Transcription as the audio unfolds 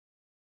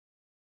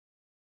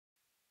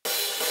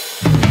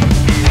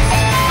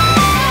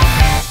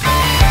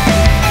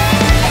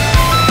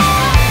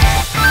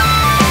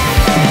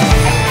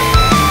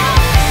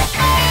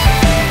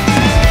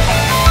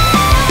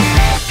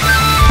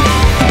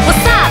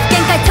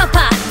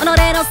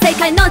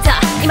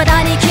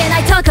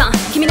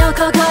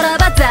心バ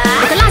ザー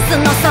僕ラス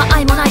の差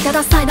愛もないた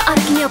だ才のあ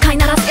る君を飼い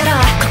ならすから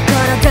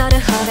心ど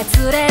る方が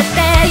連れて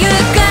行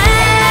く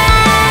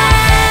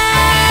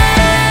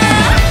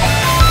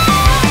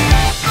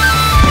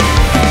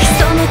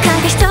潜む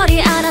影一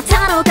人あな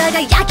たの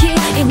輝き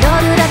祈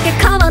るだけ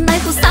変わんない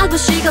ふさぐ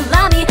しが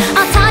らみ当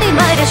たり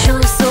前でし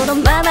ょその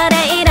ままで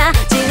いいな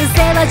人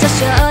生は序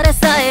章で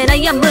さえ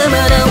悩むもの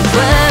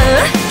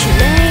は綺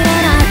麗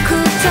なな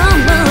くと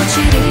も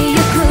散りゆ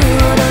くほ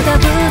どが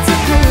美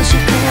し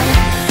く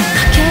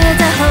かけ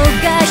た方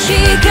が惹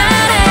か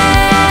れ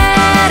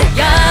る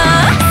よ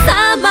さ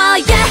まへ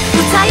歌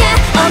え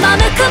赴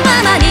くま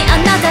まにあ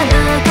なたの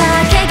か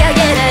けがえ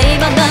ない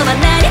ものは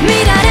何乱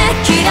れ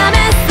きらめ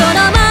その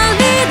まま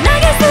に投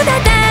げ捨て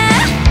て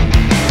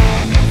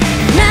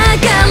流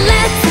れ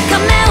つか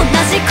め同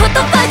じ言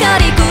葉が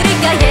り繰り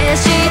返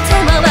して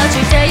回し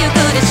てゆく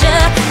でしょ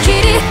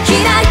切り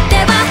開いて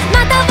は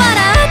また笑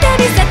っ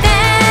てみせて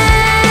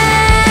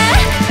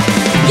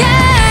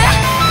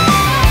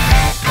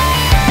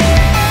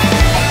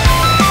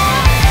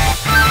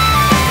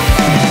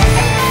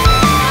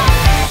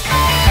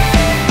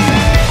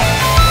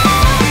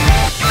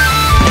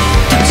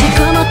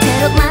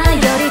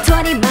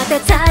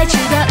違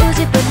う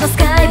自分のス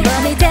カイも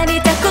見てみ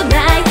たく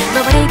ない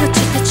回り口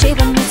立ち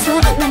が見つ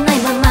めない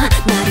ままな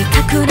り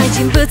たくない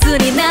人物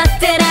になっ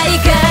てない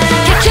か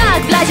結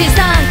局ライジン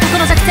さん過去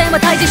の作戦は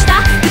退治し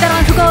たくだら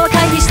ん不幸を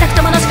回避したく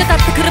てものしく立っ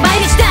てくる毎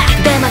日だ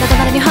でまだ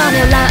誰に本音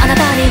をらうあな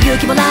たに勇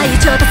気もない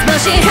上達も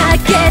しか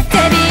けて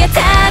見え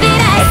た未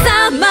来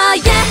さまへ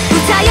歌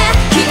え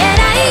消え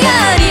ないよ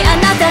うにあ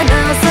なた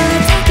の捨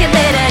てきれ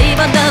ない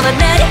ものは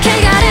何汚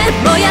れ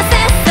燃やせ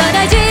そ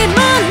の自分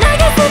投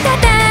げ捨て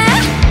て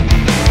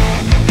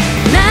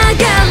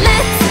流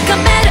れつか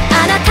める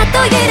あなた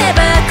といれ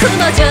ば雲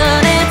上